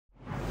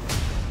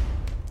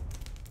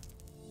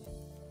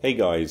Hey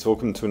guys,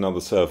 welcome to another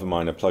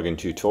ServerMiner plugin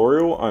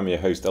tutorial. I'm your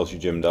host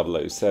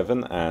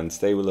LGJim007 and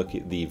today we'll look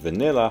at the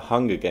vanilla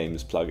Hunger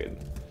Games plugin.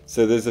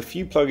 So there's a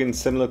few plugins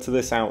similar to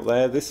this out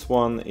there. This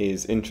one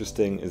is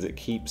interesting as it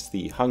keeps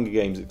the Hunger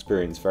Games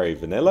experience very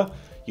vanilla.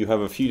 You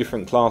have a few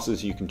different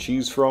classes you can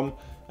choose from,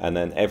 and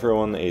then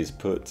everyone is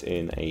put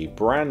in a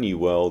brand new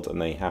world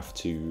and they have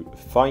to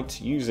fight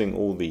using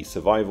all the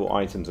survival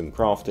items and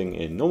crafting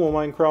in normal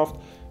Minecraft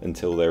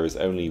until there is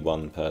only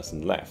one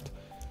person left.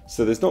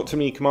 So there's not too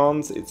many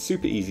commands, it's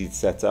super easy to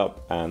set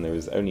up, and there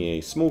is only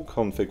a small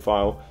config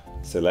file,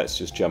 so let's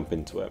just jump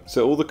into it.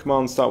 So all the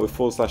commands start with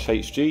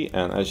 /hg,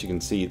 and as you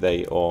can see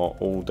they are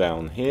all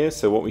down here.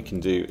 So what we can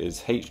do is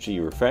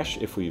hg refresh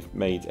if we've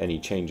made any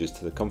changes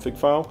to the config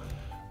file.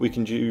 We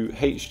can do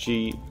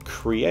hg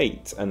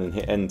create and then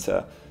hit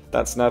enter.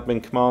 That's an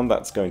admin command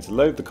that's going to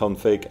load the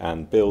config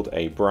and build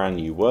a brand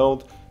new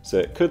world. So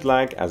it could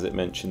lag, as it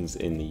mentions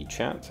in the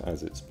chat,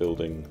 as it's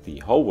building the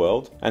whole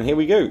world. And here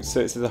we go. So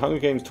it says the Hunger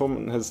Games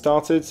tournament has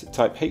started.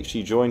 Type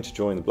hg join to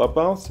join the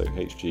bloodbath. So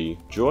hg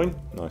join,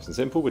 nice and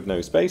simple with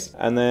no space.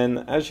 And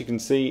then as you can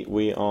see,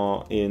 we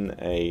are in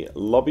a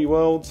lobby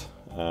world.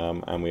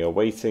 And we are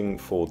waiting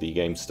for the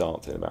game to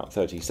start in about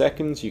 30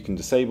 seconds. You can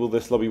disable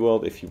this lobby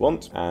world if you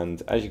want,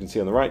 and as you can see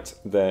on the right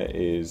there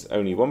is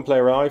only one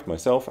player alive,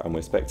 myself, and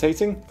we're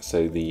spectating.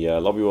 So the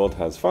lobby world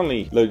has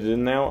finally loaded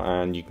in now,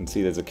 and you can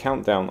see there's a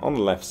countdown on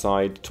the left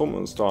side.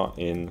 Tournament will start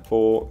in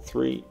 4,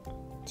 3,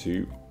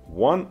 2,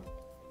 1.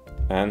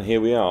 And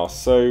here we are.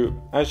 So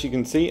as you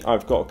can see,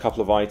 I've got a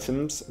couple of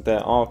items.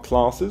 There are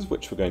classes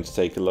which we're going to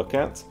take a look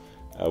at.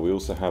 We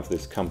also have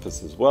this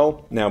compass as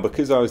well. Now,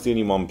 because I was the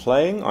only one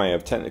playing, I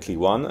have technically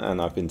won,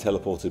 and I've been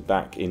teleported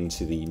back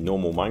into the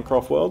normal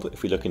Minecraft world.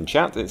 If we look in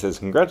chat, it says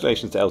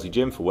congratulations to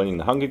LTJim for winning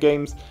the Hunger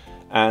Games,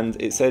 and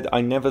it said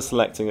I never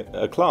selected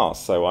a class,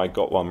 so I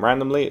got one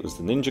randomly. It was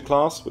the ninja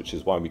class, which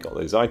is why we got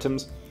those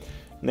items.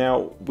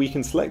 Now, we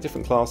can select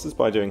different classes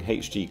by doing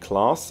hg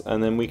class,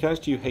 and then we can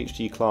actually do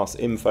hg class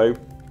info,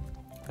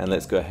 and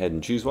let's go ahead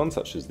and choose one,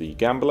 such as the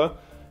gambler.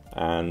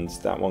 And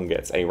that one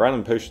gets a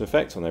random potion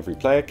effect on every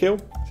player kill.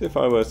 So if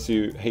I were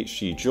to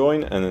hg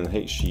join and then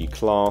hg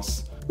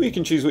class, we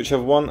can choose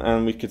whichever one,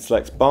 and we could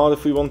select bard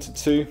if we wanted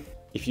to.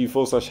 If you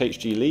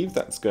 /hg leave,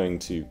 that's going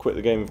to quit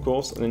the game, of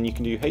course, and then you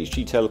can do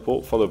hg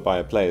teleport followed by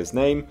a player's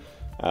name.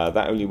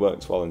 That only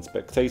works while in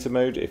spectator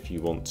mode if you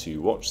want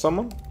to watch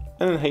someone.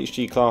 And then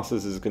hg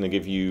classes is going to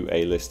give you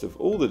a list of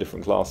all the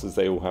different classes.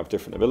 They all have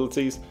different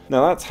abilities.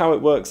 Now that's how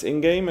it works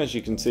in game. As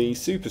you can see,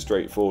 super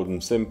straightforward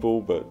and simple,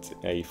 but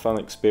a fun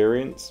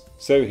experience.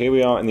 So here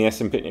we are in the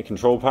SMPitney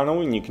control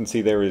panel, and you can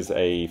see there is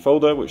a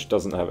folder which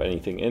doesn't have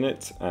anything in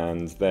it,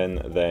 and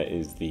then there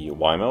is the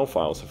YML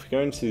file. So if we go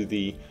into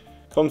the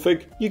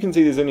config, you can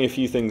see there's only a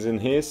few things in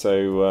here.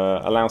 So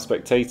allow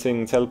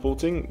spectating,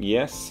 teleporting,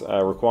 yes.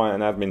 Require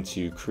an admin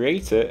to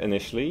create it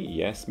initially,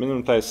 yes.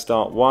 Minimum players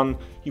start 1.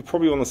 You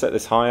probably want to set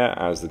this higher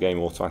as the game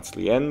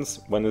automatically ends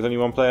when there's only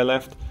one player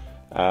left.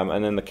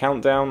 And then the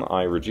countdown,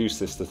 I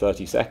reduced this to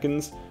 30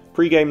 seconds.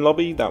 Pre-game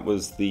lobby, that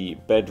was the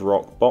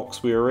bedrock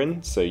box we were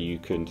in, so you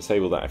can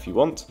disable that if you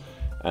want.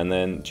 And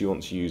then, do you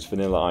want to use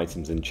vanilla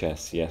items in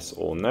chests, yes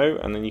or no?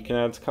 And then you can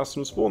add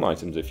custom spawn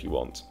items if you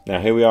want. Now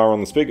here we are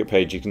on the Spigot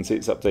page. You can see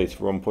it's updated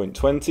for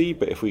 1.20,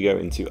 but if we go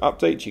into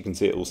updates, you can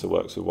see it also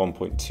works with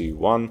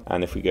 1.21.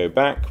 And if we go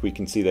back, we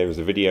can see there is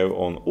a video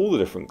on all the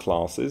different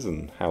classes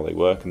and how they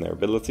work and their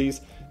abilities.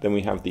 Then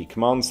we have the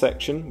command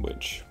section,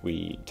 which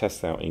we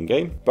test out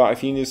in-game. But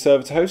if you need a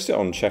server to host it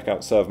on, check out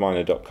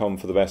ServerMiner.com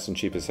for the best and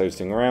cheapest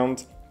hosting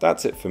around.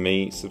 That's it for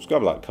me.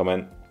 Subscribe, like,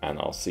 comment, and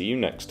I'll see you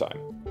next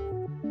time.